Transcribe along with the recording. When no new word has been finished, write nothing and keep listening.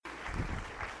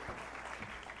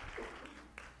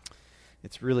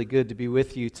It's really good to be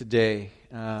with you today.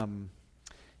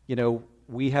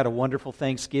 We had a wonderful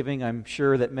Thanksgiving. I'm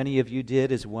sure that many of you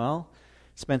did as well.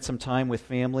 Spent some time with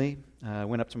family.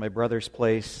 Went up to my brother's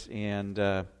place, and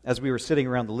as we were sitting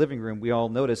around the living room, we all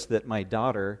noticed that my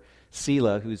daughter,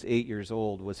 Sela, who's 8 years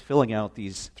old, was filling out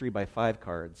these 3x5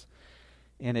 cards.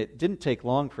 And it didn't take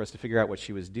long for us to figure out what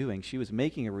she was doing. She was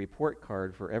making a report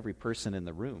card for every person in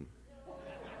the room.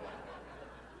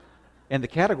 And the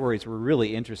categories were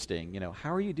really interesting.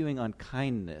 How are you doing on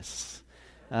kindness?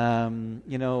 How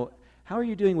are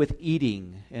you doing with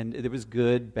eating? And it was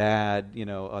good, bad,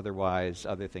 otherwise,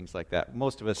 other things like that.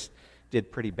 Most of us did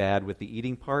pretty bad with the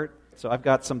eating part. So I've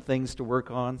got some things to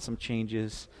work on, some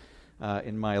changes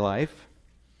in my life.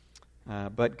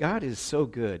 But God is so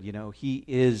good. He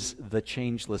is the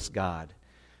changeless God,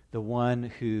 the one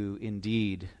who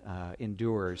indeed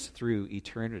endures through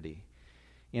eternity.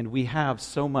 And we have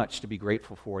so much to be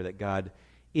grateful for that God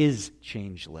is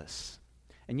changeless.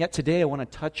 And yet today I want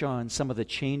to touch on some of the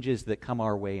changes that come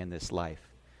our way in this life,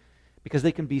 because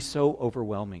they can be so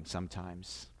overwhelming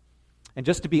sometimes. And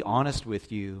just to be honest with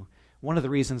you, one of the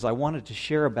reasons I wanted to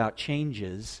share about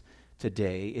changes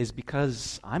today is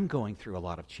because I'm going through a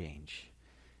lot of change.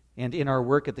 And in our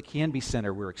work at the Canby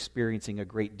Center, we're experiencing a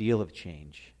great deal of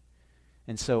change.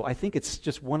 And so I think it's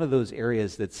just one of those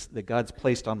areas that God's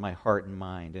placed on my heart and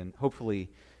mind, and hopefully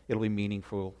it'll be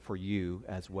meaningful for you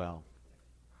as well.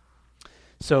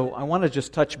 So I want to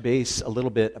just touch base a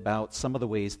little bit about some of the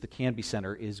ways the Canby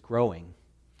Center is growing.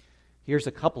 Here's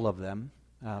a couple of them.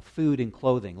 Food and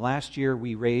clothing. Last year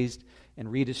we raised and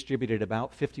redistributed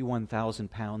about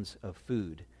 51,000 pounds of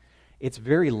food. It's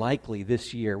very likely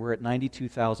this year, we're at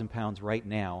 92,000 pounds right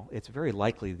now, it's very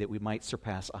likely that we might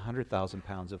surpass 100,000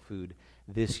 pounds of food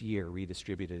this year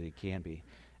redistributed at Canby.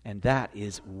 And that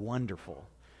is wonderful.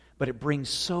 But it brings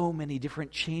so many different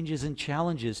changes and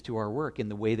challenges to our work in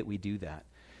the way that we do that.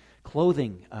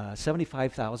 Clothing,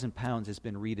 75,000 pounds has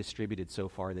been redistributed so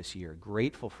far this year.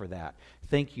 Grateful for that.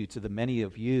 Thank you to the many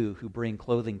of you who bring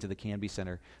clothing to the Canby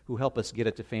Center, who help us get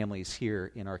it to families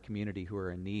here in our community who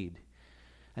are in need.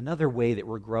 Another way that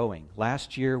we're growing.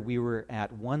 Last year we were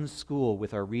at one school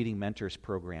with our Reading Mentors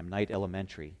program, Knight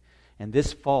Elementary. And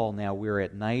this fall now we're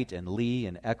at Knight and Lee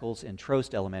and Eccles and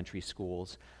Trost Elementary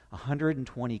schools.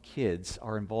 120 kids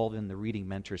are involved in the Reading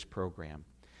Mentors program.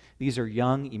 These are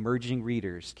young, emerging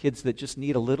readers, kids that just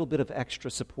need a little bit of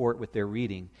extra support with their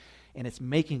reading. And it's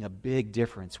making a big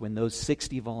difference when those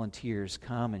 60 volunteers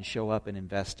come and show up and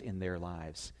invest in their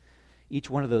lives. Each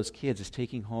one of those kids is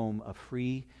taking home a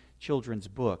free children's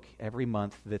book every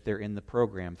month that they're in the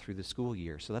program through the school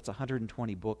year. So that's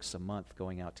 120 books a month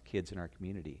going out to kids in our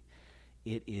community.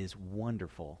 It is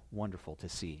wonderful, wonderful to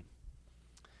see.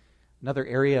 Another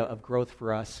area of growth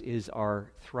for us is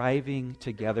our Thriving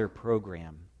Together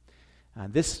program.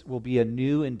 This will be a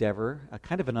new endeavor, a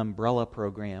kind of an umbrella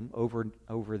program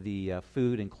over the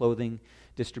food and clothing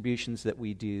distributions that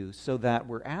we do, so that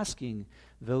we're asking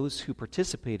those who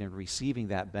participate in receiving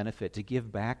that benefit to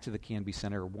give back to the Canby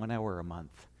Center 1 hour a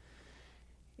month.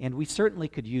 And we certainly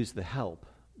could use the help,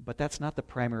 but that's not the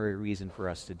primary reason for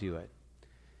us to do it.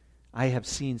 I have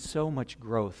seen so much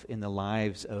growth in the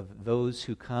lives of those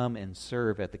who come and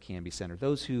serve at the Canby Center,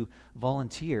 those who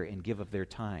volunteer and give of their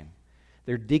time.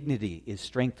 Their dignity is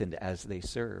strengthened as they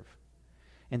serve.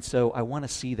 And so I want to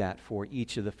see that for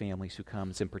each of the families who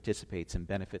comes and participates and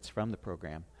benefits from the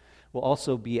program. We'll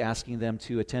also be asking them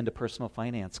to attend a personal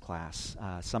finance class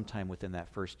sometime within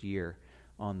that first year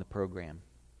on the program.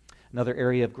 Another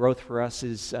area of growth for us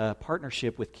is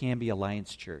partnership with Canby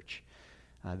Alliance Church.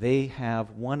 They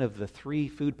have one of the 3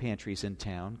 food pantries in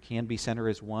town. Canby Center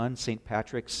is one, St.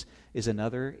 Patrick's is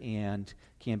another, and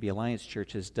Canby Alliance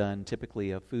Church has done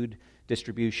typically a food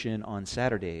distribution on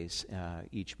Saturdays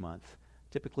each month.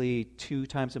 Typically 2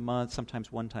 times a month,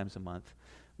 sometimes 1 time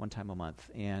a month.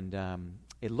 And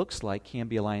it looks like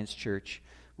Canby Alliance Church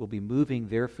will be moving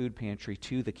their food pantry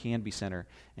to the Canby Center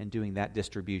and doing that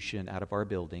distribution out of our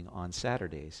building on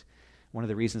Saturdays. One of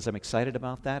the reasons I'm excited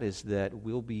about that is that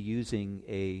we'll be using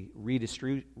a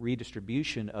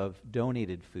redistribution of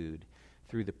donated food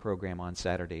through the program on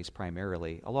Saturdays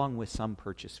primarily, along with some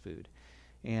purchased food.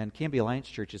 And Canby Alliance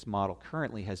Church's model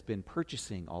currently has been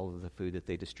purchasing all of the food that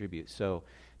they distribute. So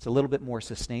it's a little bit more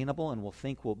sustainable, and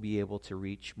we'll be able to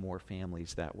reach more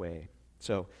families that way.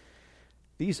 So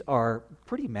these are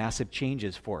pretty massive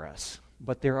changes for us,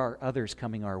 but there are others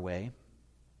coming our way.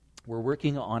 We're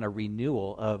working on a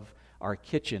renewal of our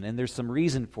kitchen, and there's some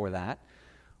reason for that.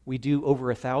 We do over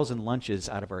 1,000 lunches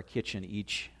out of our kitchen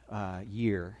each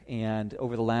year, and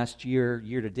over the last year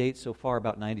to date so far,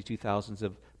 about 92,000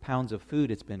 pounds of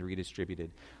food it's been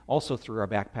redistributed. Also through our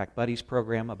Backpack Buddies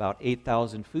program, about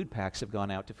 8,000 food packs have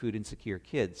gone out to food insecure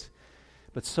kids.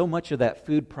 But so much of that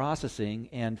food processing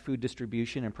and food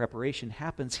distribution and preparation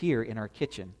happens here in our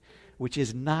kitchen, which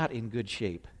is not in good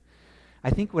shape. I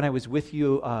think when I was with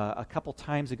you a couple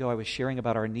times ago, I was sharing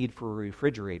about our need for a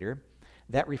refrigerator.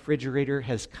 That refrigerator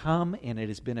has come, and it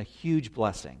has been a huge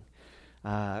blessing.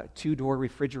 2-door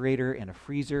refrigerator and a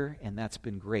freezer, and that's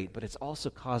been great. But it's also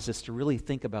caused us to really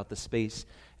think about the space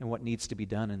and what needs to be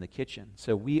done in the kitchen.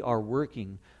 So we are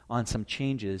working on some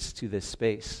changes to this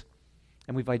space.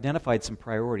 And we've identified some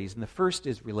priorities. And the first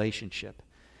is relationship.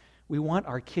 We want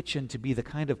our kitchen to be the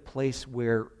kind of place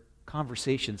where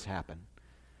conversations happen,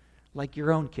 like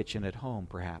your own kitchen at home,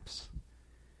 perhaps.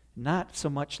 Not so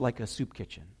much like a soup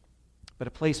kitchen, but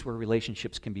a place where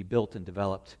relationships can be built and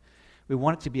developed. We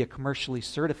want it to be a commercially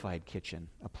certified kitchen,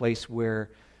 a place where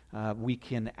we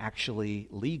can actually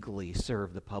legally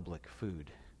serve the public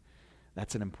food.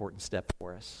 That's an important step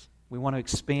for us. We want to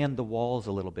expand the walls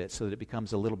a little bit so that it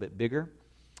becomes a little bit bigger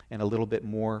and a little bit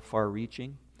more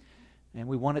far-reaching. And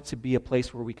we want it to be a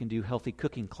place where we can do healthy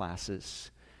cooking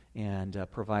classes and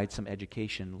provide some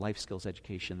education, life skills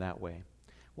education that way.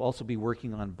 We'll also be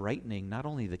working on brightening not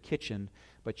only the kitchen,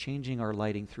 but changing our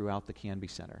lighting throughout the Canby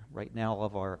Center. Right now,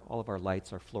 all of our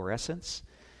lights are fluorescents,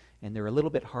 and they're a little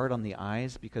bit hard on the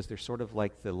eyes because they're sort of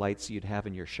like the lights you'd have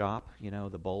in your shop. You know,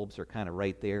 the bulbs are kind of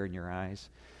right there in your eyes.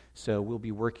 So we'll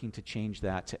be working to change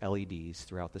that to LEDs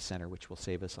throughout the center, which will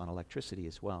save us on electricity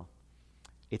as well.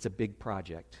 It's a big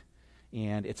project,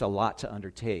 and it's a lot to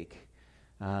undertake.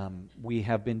 We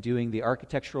have been doing the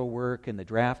architectural work and the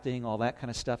drafting, all that kind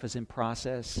of stuff is in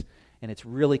process, and it's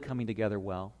really coming together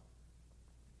well.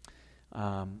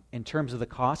 In terms of the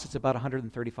cost, it's about a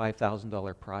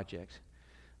 $135,000 project.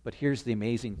 But here's the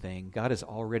amazing thing. God has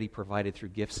already provided through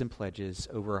gifts and pledges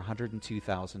over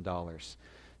 $102,000.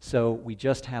 So we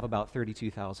just have about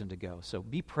 $32,000 to go. So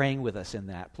be praying with us in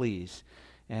that, please.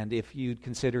 And if you'd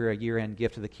consider a year-end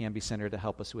gift to the Canby Center to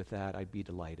help us with that, I'd be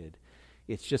delighted.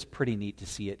 It's just pretty neat to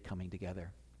see it coming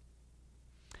together.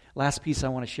 Last piece I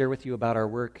want to share with you about our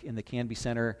work in the Canby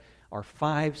Center are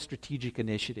 5 strategic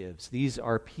initiatives. These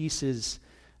are pieces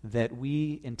that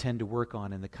we intend to work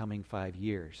on in the coming 5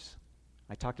 years.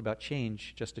 I talked about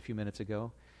change just a few minutes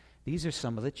ago. These are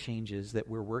some of the changes that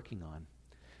we're working on.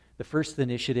 The first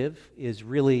initiative is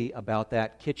really about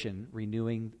that kitchen,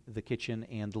 renewing the kitchen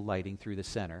and the lighting through the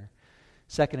center.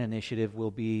 Second initiative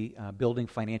will be building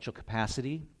financial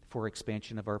capacity for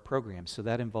expansion of our programs. So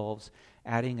that involves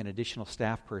adding an additional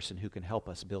staff person who can help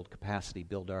us build capacity,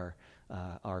 build our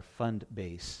fund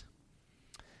base,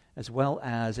 as well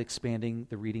as expanding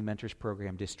the Reading Mentors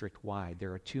program district-wide.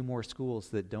 There are 2 more schools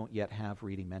that don't yet have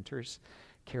Reading Mentors,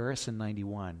 Karis and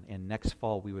 91, and next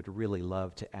fall we would really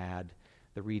love to add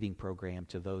the reading program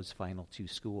to those final 2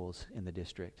 schools in the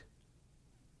district.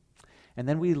 And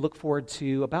then we look forward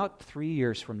to, about 3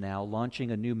 years from now,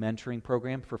 launching a new mentoring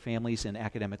program for families and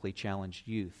academically challenged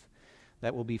youth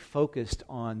that will be focused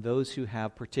on those who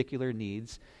have particular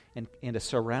needs and a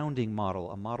surrounding model,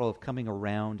 a model of coming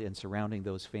around and surrounding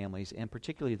those families, and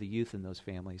particularly the youth in those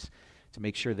families, to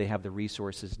make sure they have the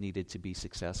resources needed to be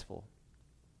successful.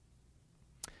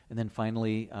 And then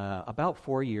finally, about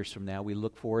 4 years from now, we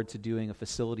look forward to doing a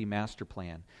facility master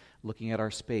plan, looking at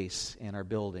our space and our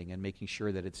building and making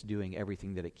sure that it's doing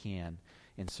everything that it can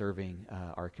in serving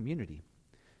our community.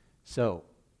 So,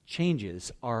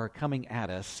 changes are coming at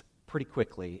us pretty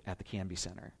quickly at the Canby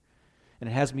Center. And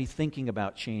it has me thinking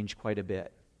about change quite a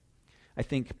bit. I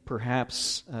think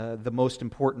perhaps the most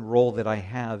important role that I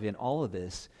have in all of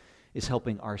this is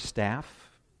helping our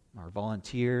staff, our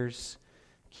volunteers,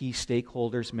 key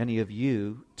stakeholders, many of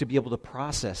you, to be able to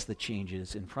process the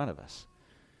changes in front of us,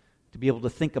 to be able to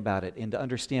think about it and to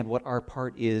understand what our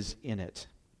part is in it.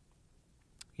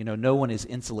 You know, no one is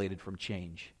insulated from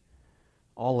change.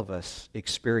 All of us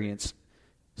experience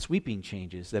sweeping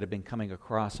changes that have been coming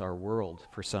across our world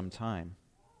for some time.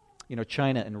 You know,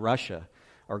 China and Russia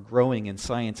are growing in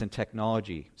science and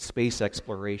technology, space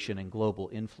exploration, and global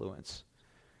influence.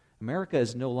 America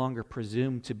is no longer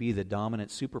presumed to be the dominant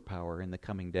superpower in the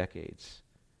coming decades.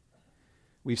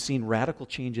 We've seen radical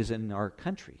changes in our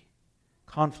country.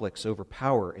 Conflicts over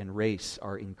power and race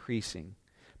are increasing.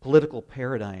 Political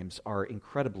paradigms are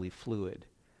incredibly fluid.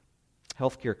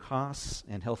 Healthcare costs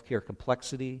and healthcare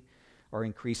complexity are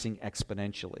increasing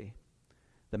exponentially.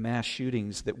 The mass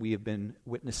shootings that we have been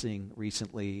witnessing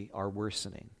recently are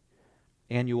worsening.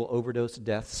 Annual overdose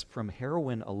deaths from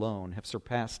heroin alone have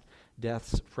surpassed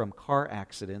deaths from car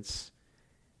accidents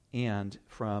and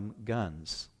from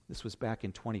guns. This was back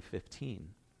in 2015.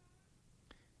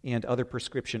 and other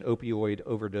prescription opioid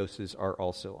overdoses are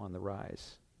also on the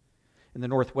rise. In the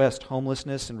Northwest,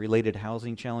 homelessness and related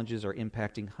housing challenges are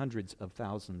impacting hundreds of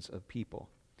thousands of people.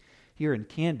 Here in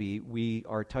Canby, we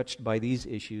are touched by these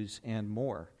issues and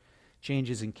more.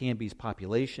 Changes in Canby's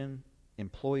population,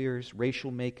 employers,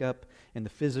 racial makeup, and the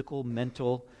physical,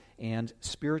 mental, and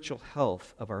spiritual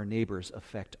health of our neighbors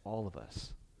affect all of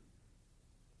us.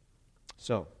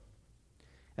 So,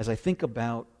 as I think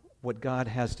about what God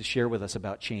has to share with us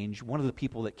about change, one of the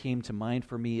people that came to mind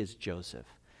for me is Joseph.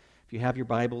 If you have your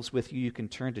Bibles with you, you can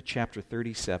turn to chapter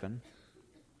 37.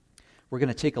 We're going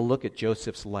to take a look at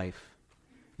Joseph's life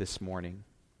this morning.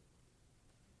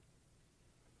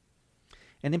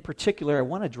 And in particular, I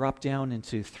want to drop down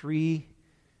into three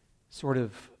sort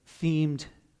of themed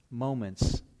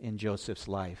moments in Joseph's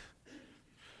life.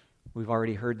 We've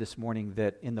already heard this morning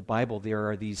that in the Bible there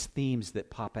are these themes that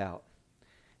pop out.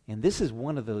 And this is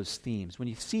one of those themes. When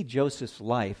you see Joseph's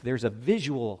life, there's a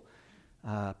visual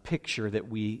picture that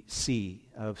we see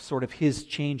of sort of his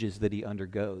changes that he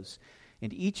undergoes.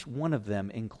 And each one of them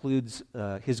includes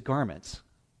his garments,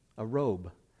 a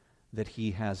robe that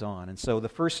he has on. And so the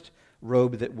first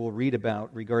robe that we'll read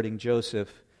about regarding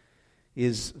Joseph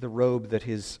is the robe that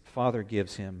his father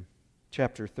gives him.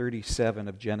 Chapter 37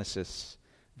 of Genesis,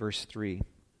 verse 3.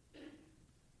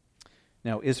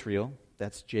 Now Israel,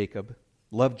 that's Jacob,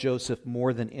 loved Joseph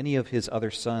more than any of his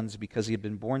other sons because he had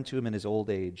been born to him in his old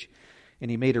age,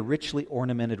 and he made a richly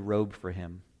ornamented robe for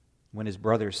him. When his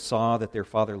brothers saw that their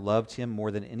father loved him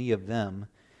more than any of them,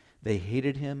 they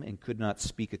hated him and could not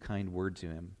speak a kind word to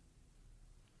him.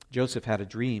 Joseph had a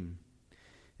dream,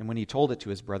 and when he told it to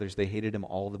his brothers, they hated him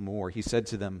all the more. He said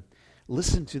to them,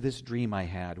 "Listen to this dream I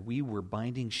had. We were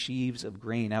binding sheaves of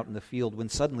grain out in the field when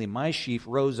suddenly my sheaf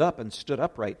rose up and stood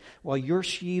upright, while your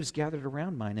sheaves gathered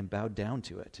around mine and bowed down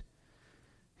to it."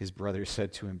 His brothers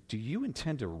said to him, "Do you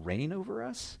intend to reign over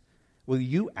us? Will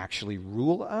you actually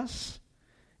rule us?"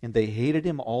 And they hated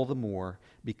him all the more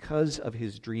because of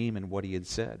his dream and what he had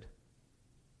said.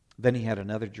 Then he had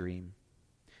another dream,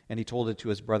 and he told it to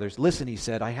his brothers. "Listen," he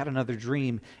said, "I had another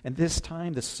dream, and this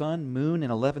time the sun, moon,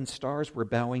 and 11 stars were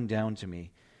bowing down to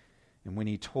me." And when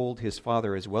he told his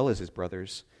father as well as his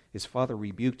brothers, his father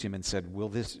rebuked him and said,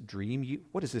 what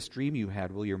is this dream you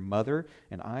had? Will your mother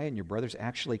and I and your brothers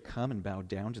actually come and bow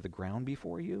down to the ground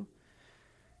before you?"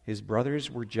 His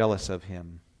brothers were jealous of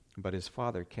him, but his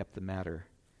father kept the matter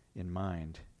in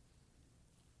mind.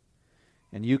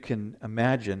 And you can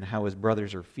imagine how his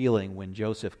brothers are feeling when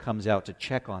Joseph comes out to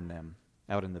check on them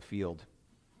out in the field.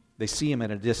 They see him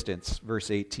at a distance,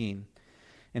 verse 18.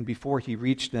 And before he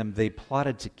reached them, they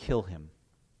plotted to kill him.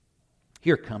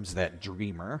 "Here comes that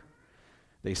dreamer,"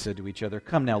 they said to each other.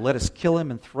 "Come now, let us kill him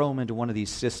and throw him into one of these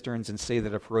cisterns and say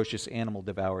that a ferocious animal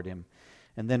devoured him.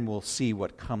 And then we'll see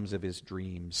what comes of his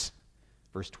dreams."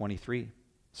 Verse 23.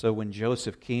 So when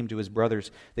Joseph came to his brothers,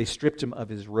 they stripped him of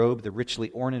his robe, the richly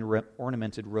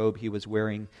ornamented robe he was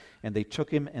wearing, and they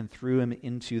took him and threw him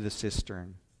into the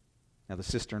cistern. Now the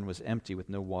cistern was empty with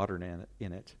no water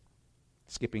in it.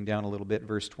 Skipping down a little bit,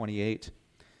 verse 28.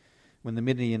 When the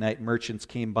Midianite merchants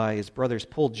came by, his brothers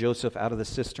pulled Joseph out of the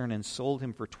cistern and sold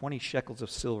him for 20 shekels of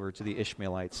silver to the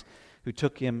Ishmaelites, who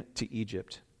took him to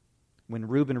Egypt. When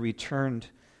Reuben returned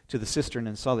to the cistern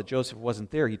and saw that Joseph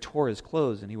wasn't there, he tore his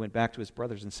clothes, and he went back to his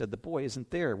brothers and said, "The boy isn't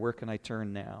there. Where can I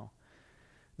turn now?"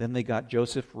 Then they got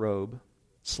Joseph's robe,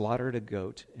 slaughtered a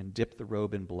goat, and dipped the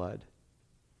robe in blood.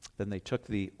 Then they took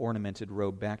the ornamented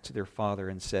robe back to their father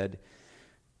and said,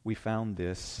 "We found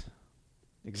this.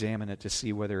 Examine it to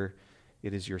see whether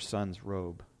it is your son's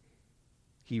robe."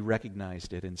 He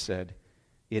recognized it and said,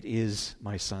 "It is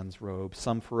my son's robe.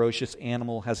 Some ferocious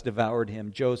animal has devoured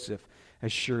him. Joseph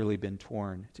has surely been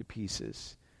torn to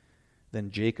pieces."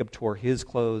 Then Jacob tore his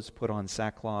clothes, put on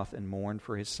sackcloth, and mourned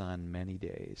for his son many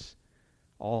days.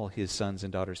 All his sons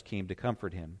and daughters came to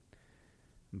comfort him,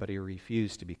 but he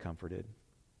refused to be comforted.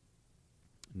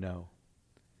 "No,"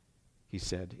 he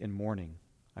said, "in mourning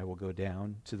I will go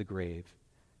down to the grave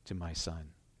to my son."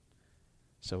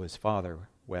 So his father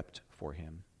wept for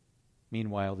him.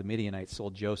 Meanwhile, the Midianites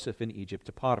sold Joseph in Egypt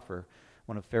to Potiphar,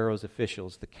 one of Pharaoh's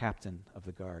officials, the captain of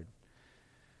the guard.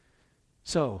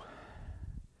 So,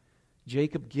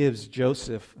 Jacob gives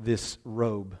Joseph this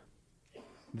robe,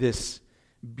 this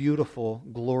beautiful,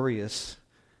 glorious,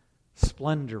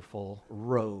 splendorful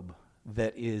robe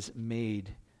that is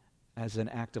made as an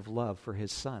act of love for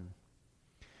his son.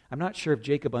 I'm not sure if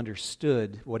Jacob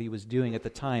understood what he was doing at the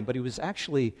time, but he was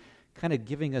actually kind of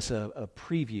giving us a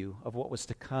preview of what was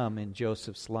to come in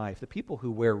Joseph's life. The people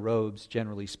who wear robes,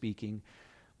 generally speaking,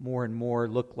 more and more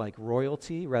look like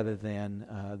royalty rather than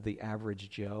the average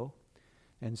Joe.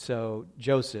 And so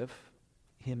Joseph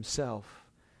himself,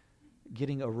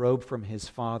 getting a robe from his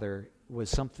father, was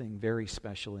something very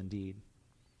special indeed.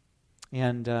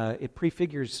 And it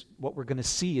prefigures what we're going to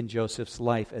see in Joseph's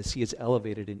life as he is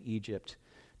elevated in Egypt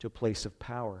to a place of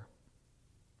power.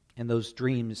 And those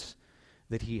dreams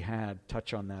that he had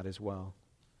touch on that as well.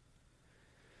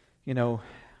 You know,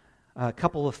 a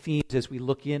couple of themes as we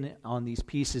look in on these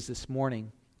pieces this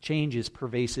morning. Change is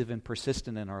pervasive and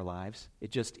persistent in our lives.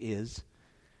 It just is.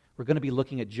 We're going to be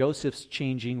looking at Joseph's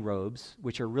changing robes,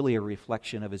 which are really a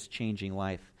reflection of his changing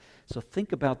life. So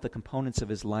think about the components of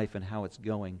his life and how it's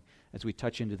going as we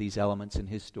touch into these elements in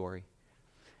his story.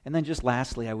 And then just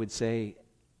lastly, I would say,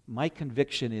 my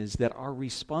conviction is that our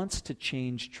response to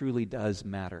change truly does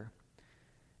matter.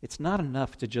 It's not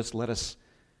enough to just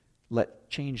let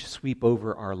change sweep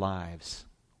over our lives.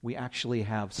 We actually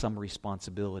have some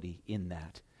responsibility in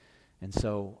that. And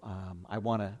so I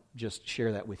want to just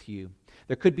share that with you.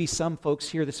 There could be some folks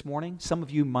here this morning. Some of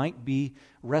you might be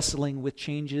wrestling with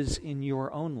changes in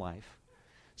your own life.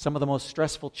 Some of the most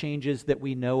stressful changes that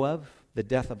we know of, the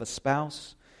death of a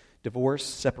spouse, divorce,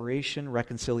 separation,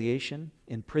 reconciliation,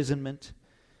 imprisonment,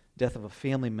 death of a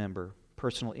family member,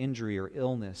 personal injury or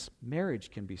illness. Marriage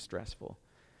can be stressful.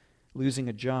 Losing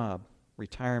a job,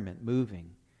 retirement,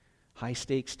 moving,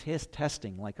 high-stakes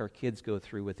testing like our kids go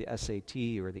through with the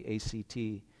SAT or the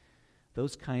ACT.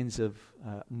 Those kinds of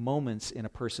moments in a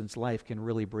person's life can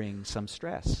really bring some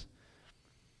stress.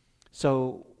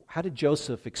 So how did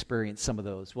Joseph experience some of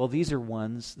those? Well, these are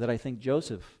ones that I think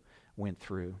Joseph went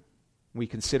through. We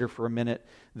consider for a minute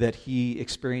that he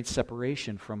experienced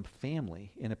separation from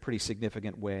family in a pretty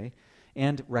significant way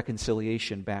and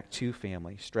reconciliation back to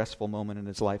family. Stressful moment in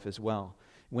his life as well.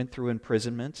 Went through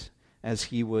imprisonment as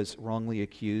he was wrongly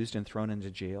accused and thrown into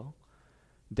jail.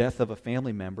 Death of a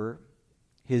family member.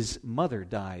 His mother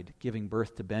died giving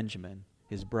birth to Benjamin,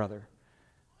 his brother.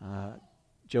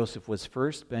 Joseph was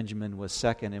first, Benjamin was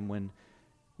second, and when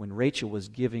Rachel was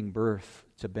giving birth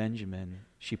to Benjamin,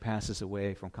 she passes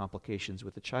away from complications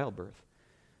with the childbirth.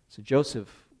 So Joseph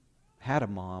had a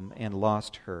mom and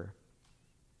lost her.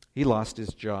 He lost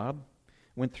his job,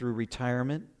 went through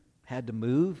retirement, had to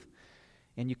move,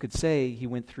 and you could say he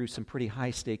went through some pretty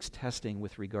high-stakes testing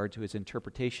with regard to his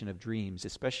interpretation of dreams,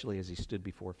 especially as he stood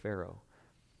before Pharaoh.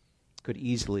 Could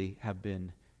easily have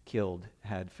been killed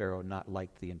had Pharaoh not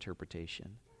liked the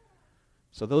interpretation.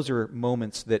 So those are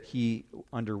moments that he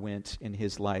underwent in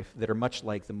his life that are much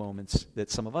like the moments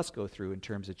that some of us go through in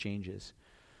terms of changes.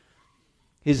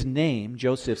 His name,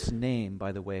 Joseph's name,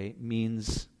 by the way,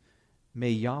 means, may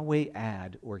Yahweh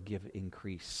add or give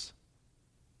increase.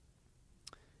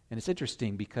 And it's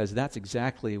interesting because that's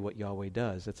exactly what Yahweh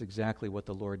does. That's exactly what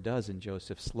the Lord does in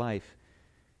Joseph's life.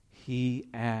 He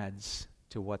adds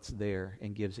to what's there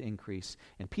and gives increase.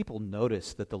 And people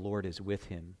notice that the Lord is with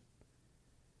him.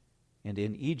 And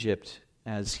in Egypt,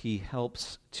 as he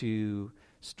helps to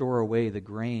store away the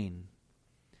grain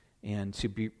and to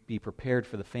be prepared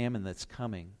for the famine that's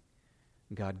coming,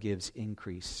 God gives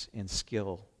increase and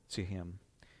skill to him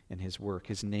in his work.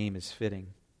 His name is fitting.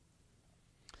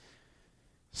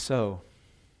 So,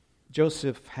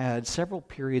 Joseph had several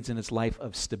periods in his life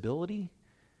of stability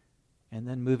and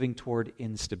then moving toward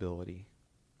instability.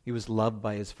 He was loved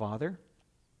by his father,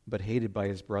 but hated by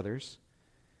his brothers.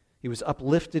 He was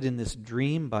uplifted in this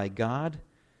dream by God,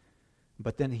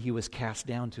 but then he was cast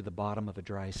down to the bottom of a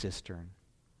dry cistern.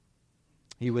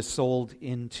 He was sold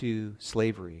into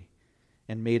slavery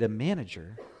and made a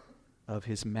manager of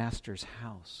his master's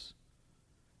house.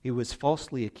 He was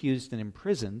falsely accused and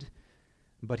imprisoned,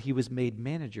 but he was made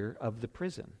manager of the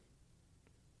prison.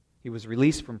 He was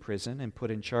released from prison and put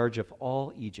in charge of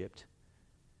all Egypt.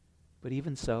 But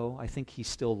even so, I think he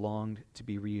still longed to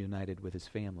be reunited with his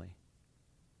family.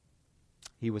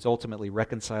 He was ultimately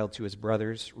reconciled to his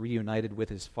brothers, reunited with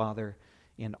his father,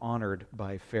 and honored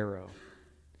by Pharaoh.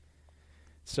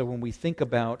 So when we think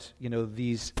about,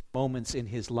 these moments in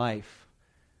his life,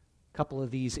 a couple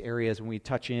of these areas when we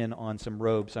touch in on some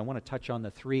robes, I want to touch on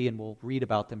the three and we'll read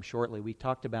about them shortly. We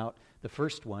talked about the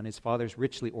first one, his father's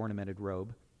richly ornamented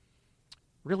robe.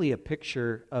 Really a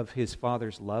picture of his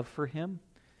father's love for him.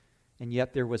 And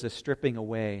yet there was a stripping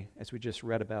away, as we just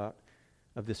read about,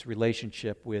 of this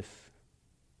relationship with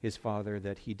his father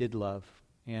that he did love,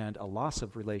 and a loss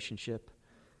of relationship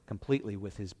completely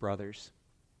with his brothers.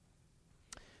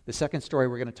 The second story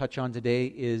we're going to touch on today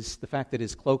is the fact that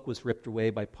his cloak was ripped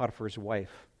away by Potiphar's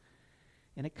wife.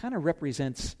 And it kind of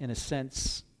represents, in a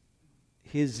sense,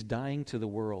 his dying to the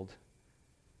world.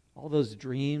 All those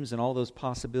dreams and all those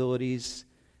possibilities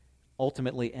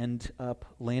ultimately end up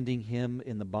landing him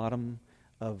in the bottom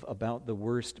of about the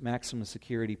worst maximum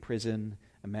security prison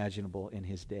imaginable in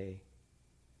his day,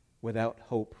 without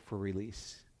hope for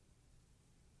release.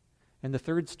 And the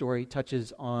third story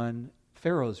touches on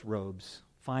Pharaoh's robes,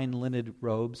 fine linen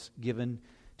robes given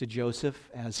to Joseph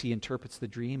as he interprets the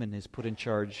dream and is put in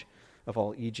charge of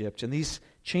all Egypt. And these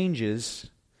changes,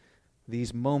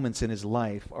 these moments in his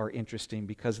life are interesting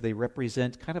because they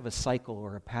represent kind of a cycle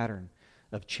or a pattern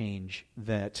of change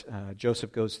that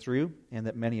Joseph goes through and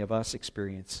that many of us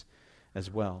experience as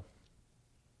well.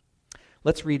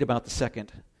 Let's read about the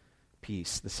second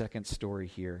piece, the second story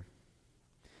here.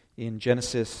 In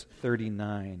Genesis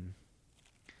 39,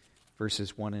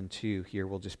 verses 1 and 2, here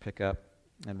we'll just pick up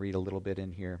and read a little bit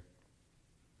in here.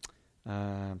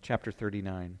 Chapter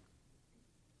 39.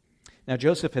 Now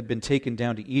Joseph had been taken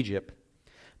down to Egypt.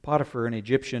 Potiphar, an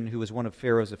Egyptian who was one of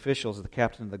Pharaoh's officials, the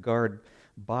captain of the guard,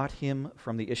 bought him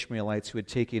from the Ishmaelites who had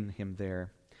taken him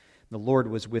there. The Lord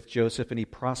was with Joseph, and he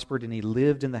prospered, and he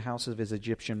lived in the house of his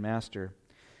Egyptian master.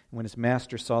 When his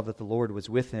master saw that the Lord was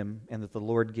with him, and that the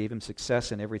Lord gave him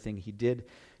success in everything he did,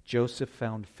 Joseph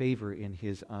found favor in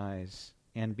his eyes,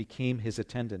 and became his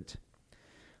attendant.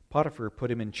 Potiphar put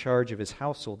him in charge of his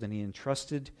household, and he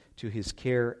entrusted to his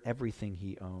care everything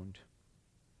he owned.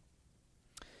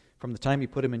 From the time he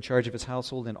put him in charge of his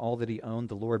household and all that he owned,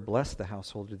 the Lord blessed the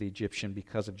household of the Egyptian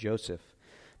because of Joseph.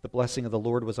 The blessing of the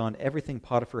Lord was on everything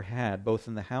Potiphar had, both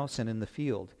in the house and in the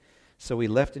field. So he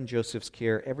left in Joseph's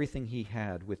care everything he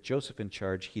had. With Joseph in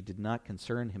charge, he did not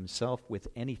concern himself with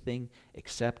anything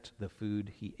except the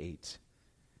food he ate.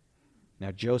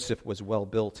 Now Joseph was well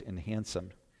built and handsome.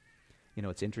 You know,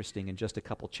 it's interesting, in just a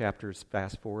couple chapters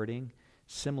fast forwarding,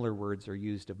 similar words are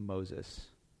used of Moses.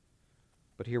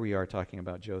 But here we are talking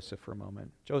about Joseph for a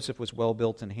moment. Joseph was well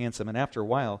built and handsome, and after a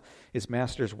while, his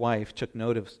master's wife took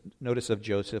notice of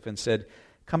Joseph and said,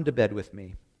 "Come to bed with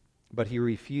me." But he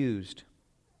refused.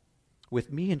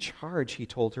 "With me in charge," he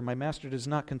told her, "my master does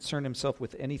not concern himself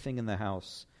with anything in the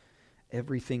house.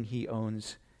 Everything he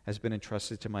owns has been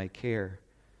entrusted to my care.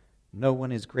 No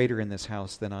one is greater in this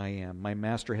house than I am. My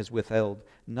master has withheld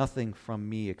nothing from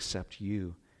me except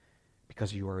you,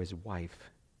 because you are his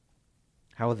wife.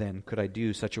 How then could I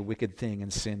do such a wicked thing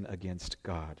and sin against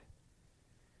God?"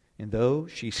 And though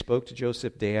she spoke to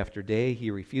Joseph day after day, he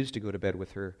refused to go to bed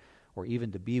with her or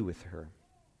even to be with her.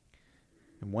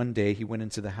 And one day he went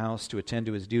into the house to attend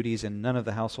to his duties, and none of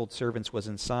the household servants was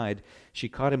inside. She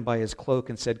caught him by his cloak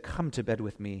and said, "Come to bed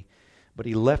with me." But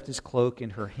he left his cloak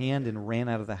in her hand and ran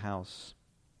out of the house.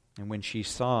 And when she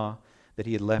saw that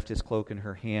he had left his cloak in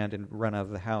her hand and run out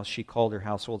of the house, she called her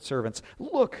household servants.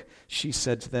 "Look," she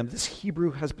said to them, "this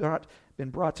Hebrew has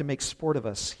been brought to make sport of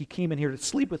us. He came in here to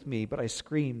sleep with me, but I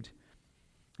screamed.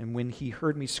 And when he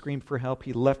heard me scream for help,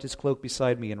 he left his cloak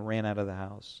beside me and ran out of the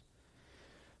house."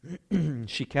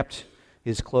 She kept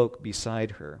his cloak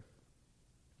beside her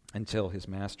until his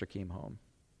master came home.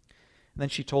 And then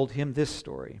she told him this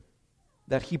story.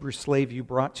 "That Hebrew slave you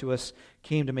brought to us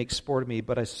came to make sport of me,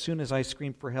 but as soon as I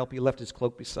screamed for help, he left his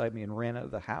cloak beside me and ran out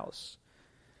of the house."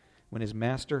 When his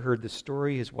master heard the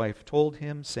story, his wife told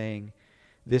him, saying,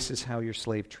 "This is how your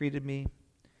slave treated me."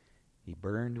 He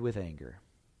burned with anger.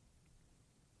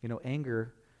 You know,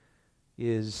 anger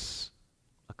is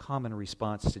a common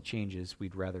response to changes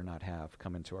we'd rather not have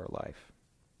come into our life.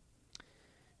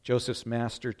 Joseph's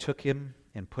master took him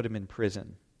and put him in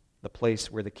prison, the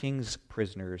place where the king's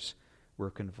prisoners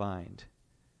were confined.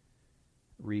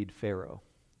 Read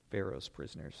Pharaoh's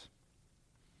prisoners.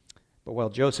 But while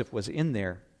Joseph was in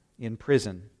there, in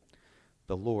prison,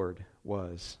 the Lord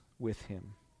was with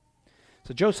him.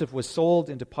 So Joseph was sold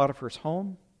into Potiphar's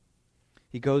home.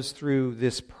 He goes through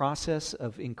this process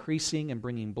of increasing and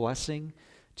bringing blessing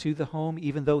to the home.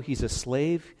 Even though he's a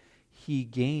slave, he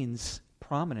gains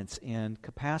prominence and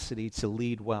capacity to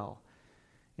lead well.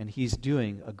 And he's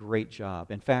doing a great job.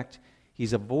 In fact,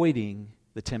 he's avoiding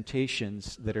the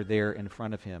temptations that are there in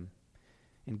front of him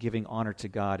and giving honor to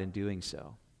God in doing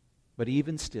so. But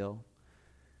even still,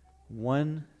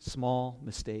 one small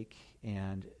mistake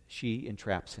and she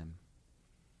entraps him,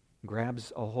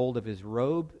 grabs a hold of his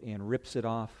robe and rips it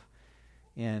off.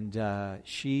 And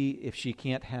she, if she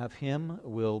can't have him,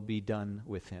 will be done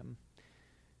with him.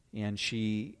 And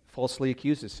she falsely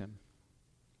accuses him.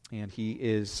 And he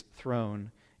is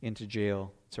thrown into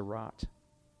jail to rot.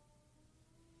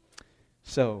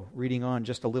 So, reading on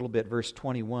just a little bit, verse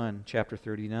 21, chapter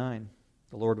 39.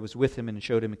 The Lord was with him and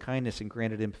showed him kindness and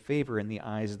granted him favor in the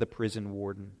eyes of the prison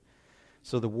warden.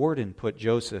 So the warden put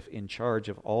Joseph in charge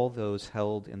of all those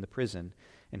held in the prison,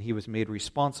 and he was made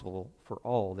responsible for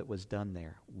all that was done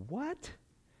there. What?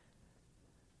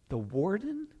 The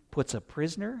warden puts a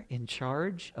prisoner in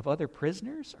charge of other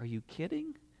prisoners? Are you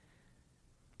kidding?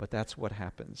 But that's what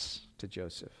happens to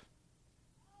Joseph.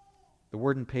 The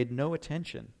warden paid no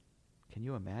attention. Can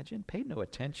you imagine? Paid no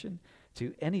attention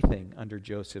to anything under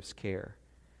Joseph's care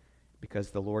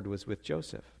because the Lord was with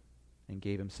Joseph and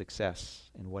gave him success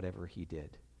in whatever he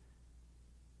did.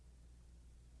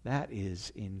 That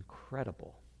is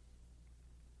incredible.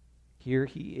 Here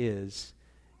he is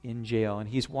in jail, and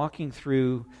he's walking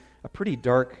through a pretty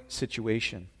dark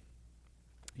situation.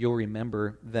 You'll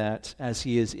remember that as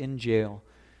he is in jail,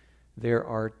 there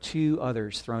are two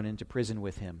others thrown into prison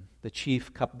with him, the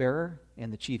chief cupbearer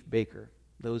and the chief baker,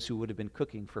 those who would have been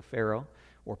cooking for Pharaoh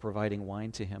or providing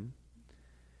wine to him.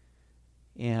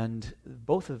 And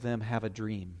both of them have a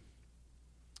dream.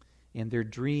 And their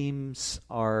dreams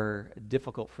are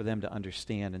difficult for them to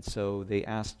understand, and so they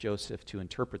ask Joseph to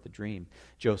interpret the dream.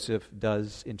 Joseph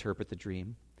does interpret the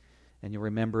dream. And you'll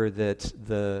remember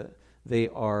that they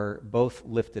are both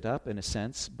lifted up in a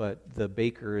sense, but the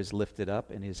baker is lifted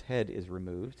up and his head is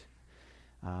removed.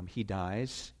 He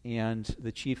dies, and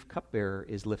the chief cupbearer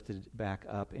is lifted back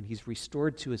up, and he's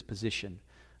restored to his position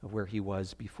of where he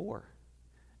was before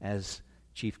as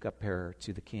chief cupbearer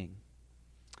to the king.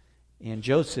 And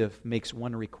Joseph makes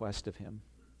one request of him.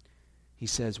 He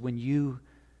says, when you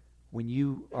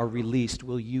are released,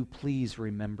 will you please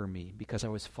remember me, because I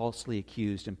was falsely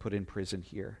accused and put in prison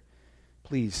here.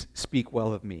 Please speak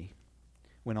well of me.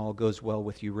 When all goes well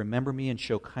with you, remember me and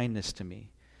show kindness to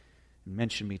me. And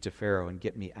mention me to Pharaoh and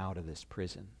get me out of this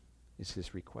prison, is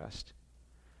his request.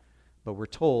 But we're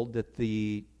told that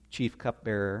the chief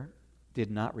cupbearer did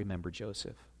not remember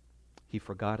Joseph. He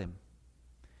forgot him.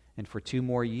 And for 2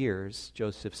 more years,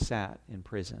 Joseph sat in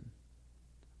prison.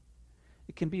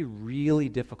 It can be really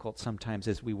difficult sometimes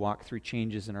as we walk through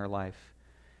changes in our life.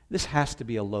 This has to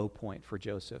be a low point for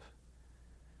Joseph.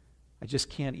 I just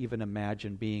can't even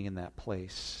imagine being in that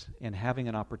place and having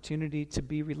an opportunity to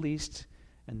be released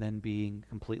and then being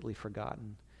completely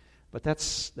forgotten. But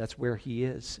that's where he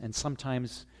is. And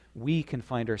sometimes we can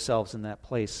find ourselves in that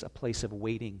place, a place of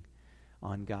waiting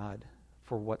on God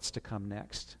for what's to come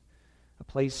next. A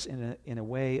place in a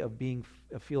way of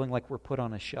feeling like we're put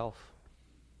on a shelf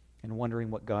and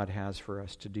wondering what God has for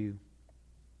us to do.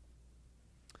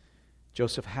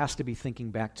 Joseph has to be thinking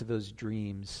back to those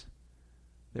dreams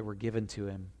that were given to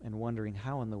him and wondering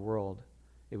how in the world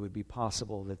it would be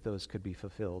possible that those could be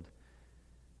fulfilled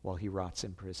while he rots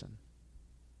in prison.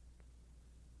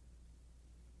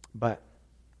 But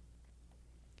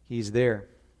he's there.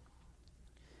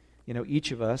 You know,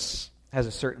 each of us has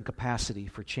a certain capacity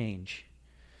for change.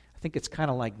 I think it's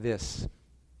kind of like this.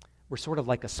 We're sort of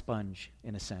like a sponge,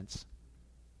 in a sense.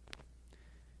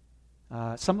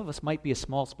 Some of us might be a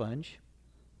small sponge.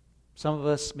 Some of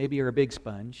us maybe are a big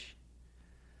sponge.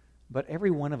 But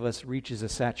every one of us reaches a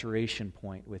saturation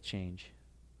point with change,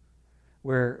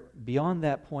 where beyond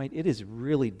that point, it is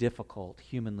really difficult,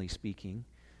 humanly speaking,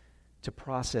 to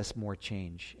process more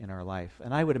change in our life.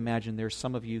 And I would imagine there's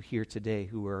some of you here today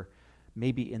who are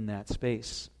maybe in that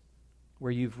space,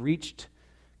 where you've reached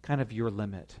kind of your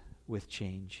limit with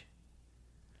change.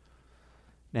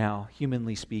 Now,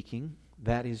 humanly speaking,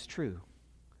 that is true.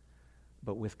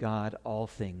 But with God, all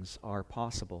things are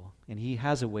possible. And He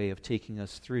has a way of taking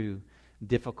us through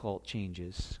difficult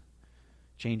changes.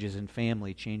 Changes in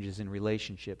family, changes in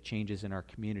relationship, changes in our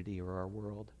community or our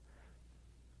world.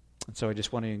 And so I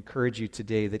just want to encourage you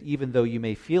today that even though you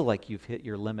may feel like you've hit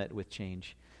your limit with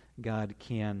change, God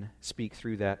can speak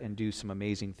through that and do some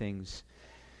amazing things.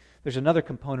 There's another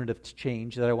component of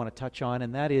change that I want to touch on,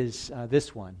 and that is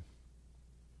this one.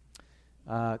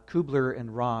 Kubler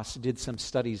and Ross did some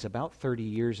studies about 30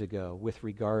 years ago with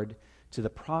regard to the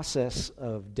process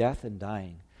of death and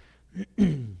dying.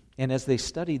 And as they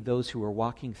studied those who were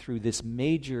walking through this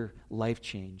major life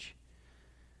change,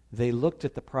 they looked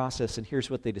at the process, and here's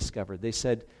what they discovered. They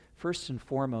said, first and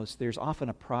foremost, there's often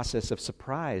a process of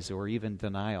surprise or even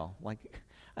denial. Like,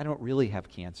 I don't really have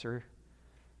cancer,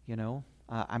 you know.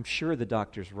 I'm sure the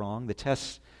doctor's wrong. The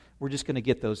tests, we're just going to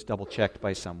get those double-checked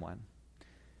by someone.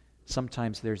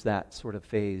 Sometimes there's that sort of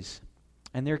phase.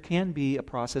 And there can be a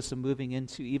process of moving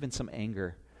into even some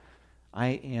anger. I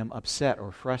am upset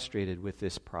or frustrated with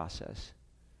this process.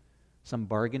 Some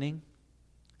bargaining,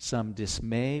 some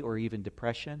dismay or even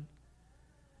depression,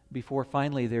 before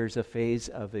finally there's a phase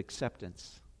of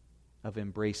acceptance, of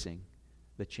embracing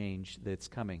the change that's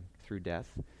coming through death.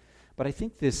 But I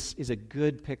think this is a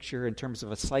good picture in terms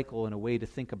of a cycle and a way to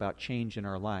think about change in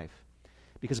our life.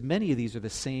 Because many of these are the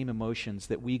same emotions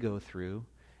that we go through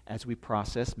as we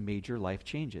process major life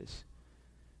changes.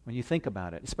 When you think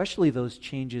about it, especially those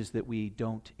changes that we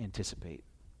don't anticipate.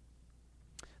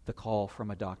 The call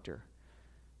from a doctor.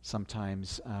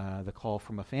 Sometimes the call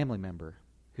from a family member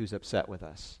who's upset with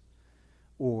us,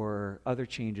 or other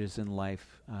changes in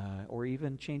life, or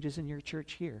even changes in your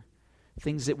church here,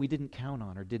 things that we didn't count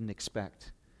on or didn't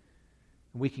expect.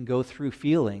 We can go through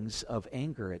feelings of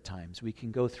anger at times. We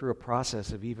can go through a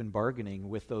process of even bargaining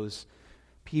with those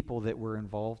people that we're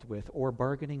involved with, or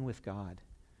bargaining with God,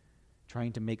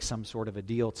 trying to make some sort of a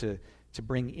deal to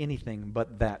bring anything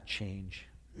but that change.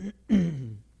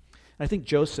 I think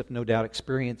Joseph, no doubt,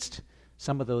 experienced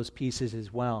some of those pieces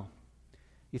as well.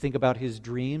 You think about his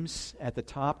dreams at the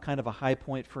top, kind of a high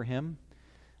point for him,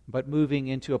 but moving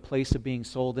into a place of being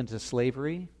sold into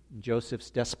slavery, Joseph's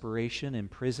desperation in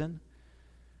prison,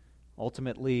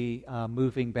 ultimately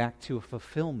moving back to a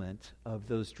fulfillment of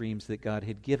those dreams that God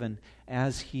had given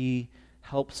as he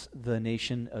helps the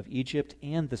nation of Egypt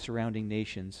and the surrounding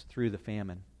nations through the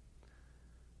famine.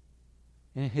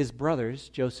 And his brothers,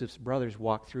 Joseph's brothers,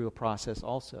 walked through a process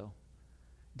also.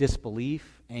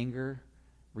 Disbelief, anger,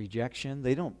 rejection.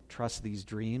 They don't trust these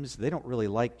dreams. They don't really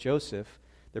like Joseph.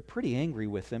 They're pretty angry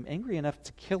with him, angry enough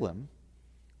to kill him,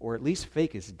 or at least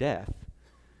fake his death.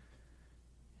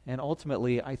 And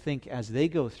ultimately, I think as they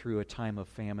go through a time of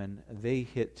famine, they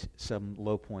hit some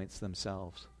low points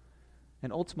themselves.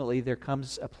 And ultimately, there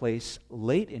comes a place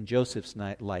late in Joseph's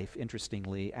life,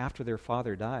 interestingly, after their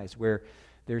father dies, where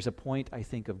there's a point, I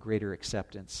think, of greater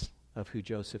acceptance of who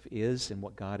Joseph is and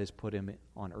what God has put him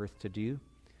on earth to do.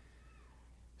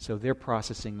 So they're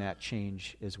processing that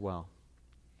change as well.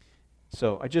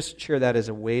 So I just share that as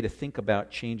a way to think about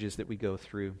changes that we go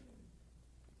through.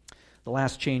 The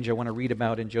last change I want to read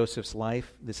about in Joseph's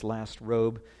life, this last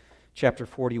robe, chapter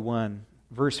 41,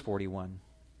 verse 41.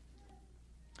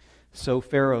 So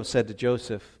Pharaoh said to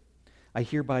Joseph, I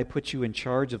hereby put you in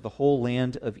charge of the whole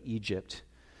land of Egypt.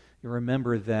 You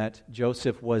remember that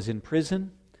Joseph was in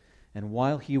prison, and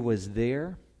while he was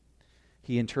there,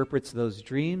 he interprets those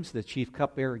dreams. The chief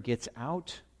cupbearer gets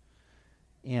out,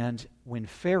 and when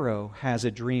Pharaoh has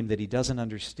a dream that he doesn't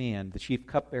understand, the chief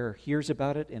cupbearer hears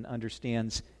about it and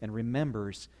understands and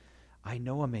remembers, I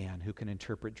know a man who can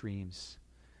interpret dreams.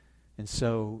 And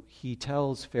so he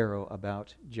tells Pharaoh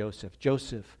about Joseph.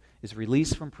 Joseph is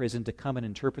released from prison to come and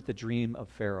interpret the dream of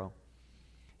Pharaoh.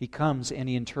 He comes and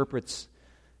he interprets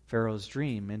Pharaoh's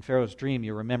dream. And Pharaoh's dream,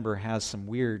 you remember, has some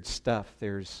weird stuff.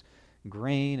 There's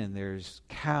grain and there's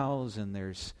cows and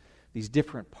there's these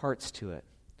different parts to it.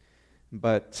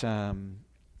 But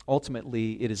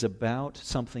ultimately, it is about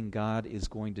something God is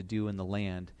going to do in the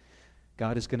land.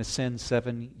 God is going to send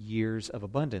 7 years of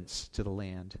abundance to the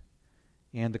land.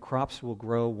 And the crops will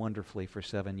grow wonderfully for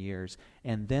 7 years.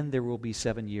 And then there will be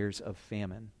 7 years of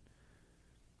famine.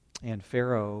 And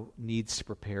Pharaoh needs to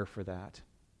prepare for that.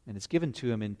 And it's given to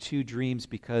him in 2 dreams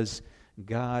because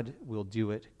God will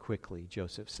do it quickly,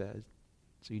 Joseph says.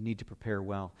 So you need to prepare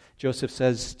well. Joseph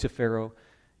says to Pharaoh,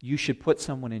 you should put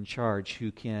someone in charge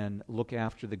who can look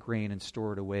after the grain and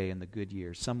store it away in the good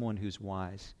years, someone who's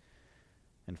wise.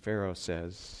 And Pharaoh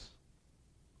says,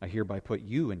 I hereby put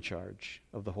you in charge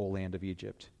of the whole land of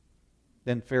Egypt.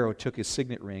 Then Pharaoh took his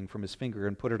signet ring from his finger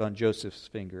and put it on Joseph's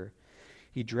finger.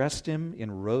 He dressed him in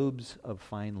robes of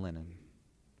fine linen.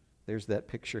 There's that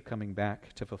picture coming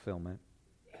back to fulfillment.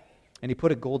 And he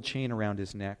put a gold chain around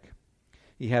his neck.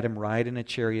 He had him ride in a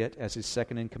chariot as his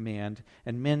second in command,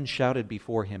 and men shouted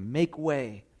before him, make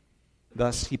way!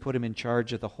 Thus he put him in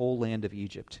charge of the whole land of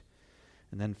Egypt.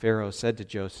 And then Pharaoh said to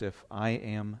Joseph, I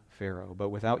am Pharaoh, but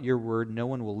without your word no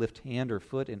one will lift hand or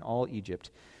foot in all Egypt.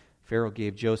 Pharaoh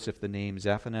gave Joseph the name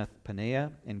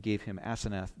Zaphenath-Paneah, and gave him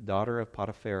Asenath, daughter of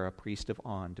Potiphera, priest of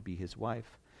On, to be his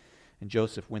wife. And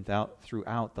Joseph went out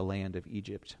throughout the land of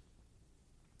Egypt.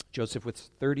 Joseph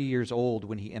was 30 years old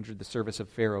when he entered the service of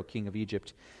Pharaoh, king of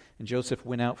Egypt. And Joseph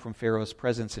went out from Pharaoh's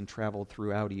presence and traveled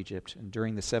throughout Egypt. And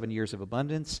during the 7 years of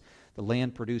abundance, the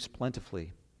land produced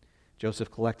plentifully.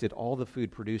 Joseph collected all the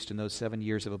food produced in those 7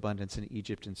 years of abundance in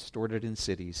Egypt and stored it in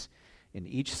cities. In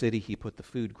each city he put the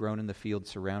food grown in the field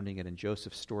surrounding it, and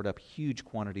Joseph stored up huge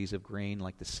quantities of grain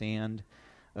like the sand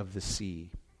of the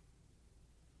sea.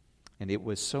 And it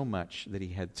was so much that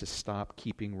he had to stop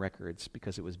keeping records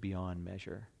because it was beyond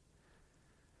measure.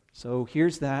 So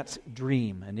here's that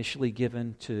dream initially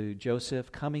given to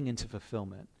Joseph coming into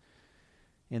fulfillment.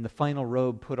 And the final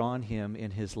robe put on him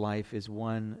in his life is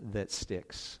one that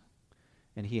sticks.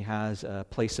 And he has a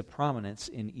place of prominence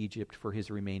in Egypt for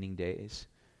his remaining days.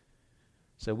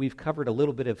 So we've covered a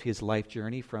little bit of his life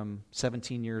journey from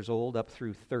 17 years old up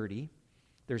through 30.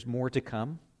 There's more to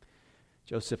come.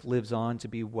 Joseph lives on to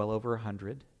be well over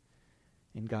 100.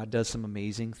 And God does some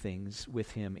amazing things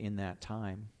with him in that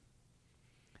time.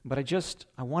 But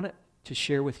I want to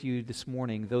share with you this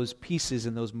morning those pieces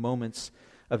and those moments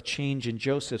of change in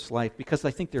Joseph's life because I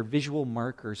think they're visual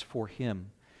markers for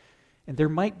him. And there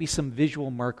might be some visual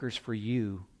markers for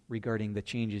you regarding the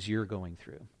changes you're going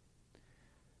through.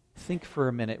 Think for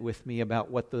a minute with me about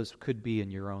what those could be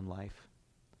in your own life.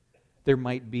 There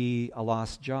might be a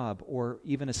lost job or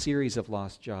even a series of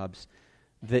lost jobs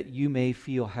that you may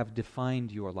feel have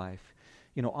defined your life.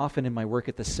 Often in my work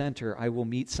at the center, I will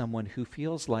meet someone who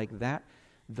feels like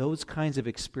those kinds of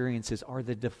experiences are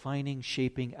the defining,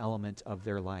 shaping element of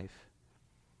their life.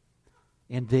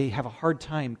 And they have a hard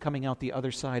time coming out the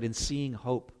other side and seeing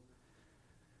hope.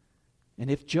 And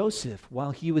if Joseph,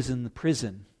 while he was in the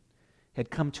prison, had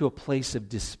come to a place of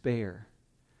despair,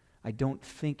 I don't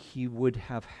think he would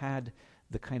have had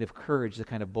the kind of courage, the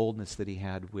kind of boldness that he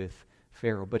had with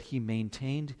Pharaoh, but he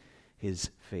maintained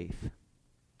his faith.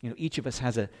 Each of us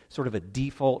has a sort of a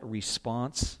default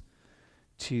response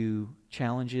to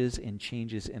challenges and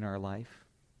changes in our life.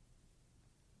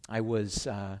 I was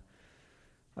a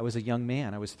young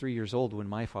man. I was 3 years old when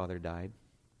my father died.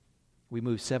 We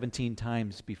moved 17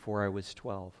 times before I was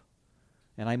 12.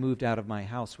 And I moved out of my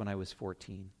house when I was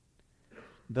 14.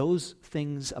 Those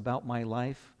things about my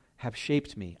life have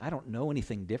shaped me. I don't know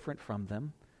anything different from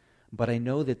them, but I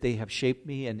know that they have shaped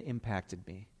me and impacted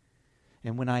me.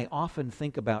 And when I often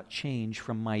think about change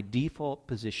from my default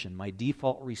position, my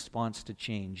default response to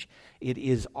change, it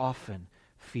is often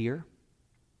fear,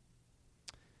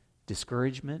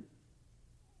 discouragement,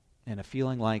 and a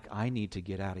feeling like I need to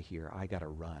get out of here. I got to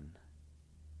run.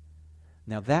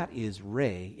 Now that is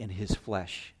Ray in his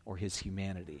flesh or his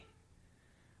humanity.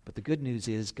 But the good news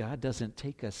is God doesn't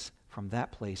take us from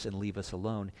that place and leave us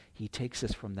alone. He takes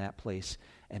us from that place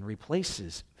and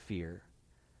replaces fear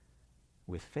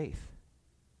with faith.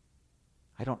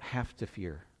 I don't have to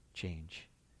fear change.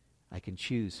 I can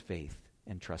choose faith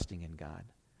and trusting in God.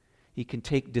 He can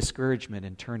take discouragement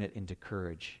and turn it into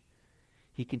courage.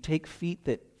 He can take feet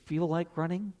that feel like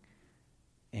running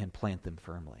and plant them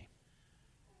firmly.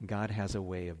 God has a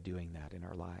way of doing that in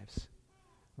our lives.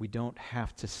 We don't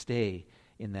have to stay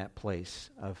in that place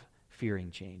of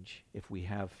fearing change if we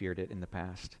have feared it in the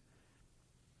past.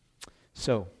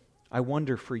 So, I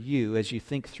wonder for you, as you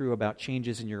think through about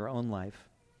changes in your own life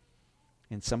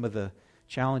and some of the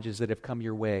challenges that have come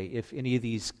your way, if any of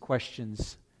these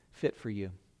questions fit for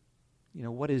you.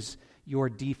 What is your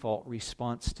default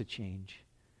response to change?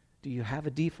 Do you have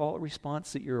a default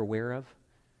response that you're aware of?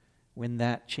 When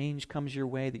that change comes your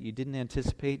way that you didn't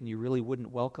anticipate and you really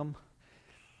wouldn't welcome,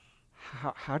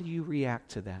 how do you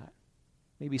react to that?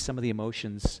 Maybe some of the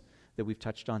emotions that we've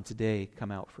touched on today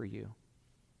come out for you.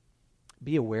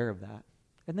 Be aware of that.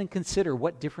 And then consider,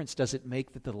 what difference does it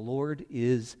make that the Lord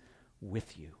is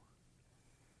with you?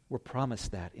 We're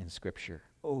promised that in Scripture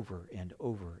over and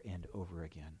over and over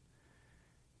again.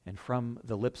 And from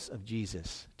the lips of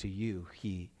Jesus to you,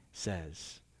 he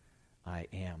says, I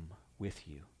am with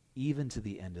you, even to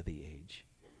the end of the age.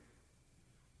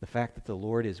 The fact that the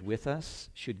Lord is with us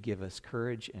should give us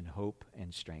courage and hope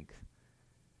and strength.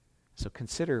 So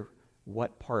consider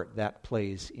what part that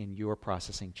plays in your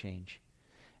processing change.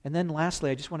 And then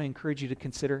lastly, I just want to encourage you to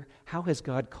consider, how has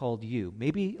God called you?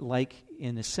 Maybe like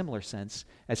in a similar sense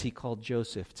as he called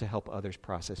Joseph to help others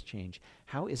process change.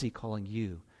 How is he calling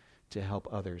you to help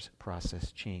others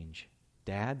process change?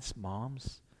 Dads,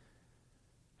 moms,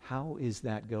 how is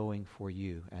that going for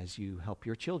you as you help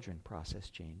your children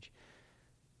process change?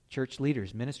 Church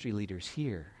leaders, ministry leaders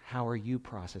here, how are you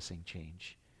processing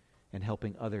change and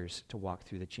helping others to walk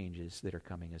through the changes that are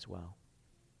coming as well?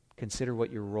 Consider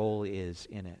what your role is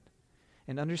in it.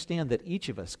 And understand that each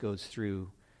of us goes through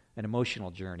an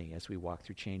emotional journey as we walk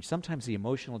through change. Sometimes the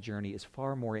emotional journey is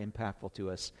far more impactful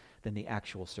to us than the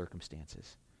actual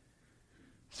circumstances.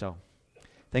 So,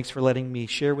 thanks for letting me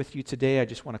share with you today. I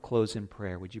just want to close in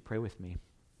prayer. Would you pray with me?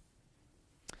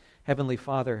 Heavenly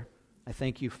Father, I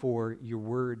thank you for your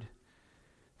word,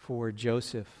 for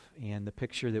Joseph, and the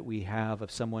picture that we have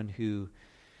of someone who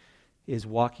is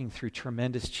walking through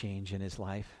tremendous change in his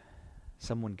life,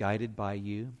 someone guided by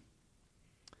you.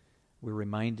 We're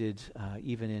reminded,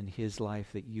 even in his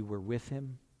life, that you were with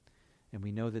him, and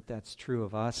we know that that's true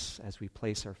of us as we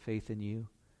place our faith in you.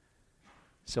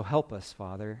 So help us,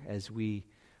 Father, as we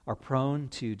are prone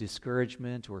to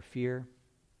discouragement or fear.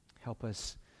 Help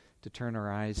us to turn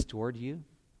our eyes toward you.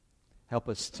 Help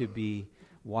us to be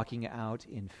walking out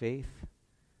in faith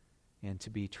and to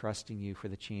be trusting you for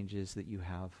the changes that you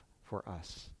have for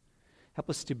us. Help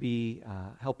us to be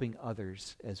helping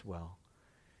others as well.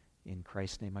 In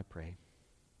Christ's name I pray.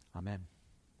 Amen.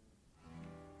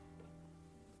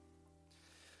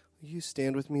 Will you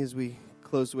stand with me as we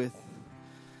close with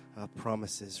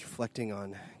promises, reflecting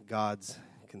on God's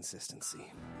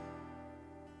consistency?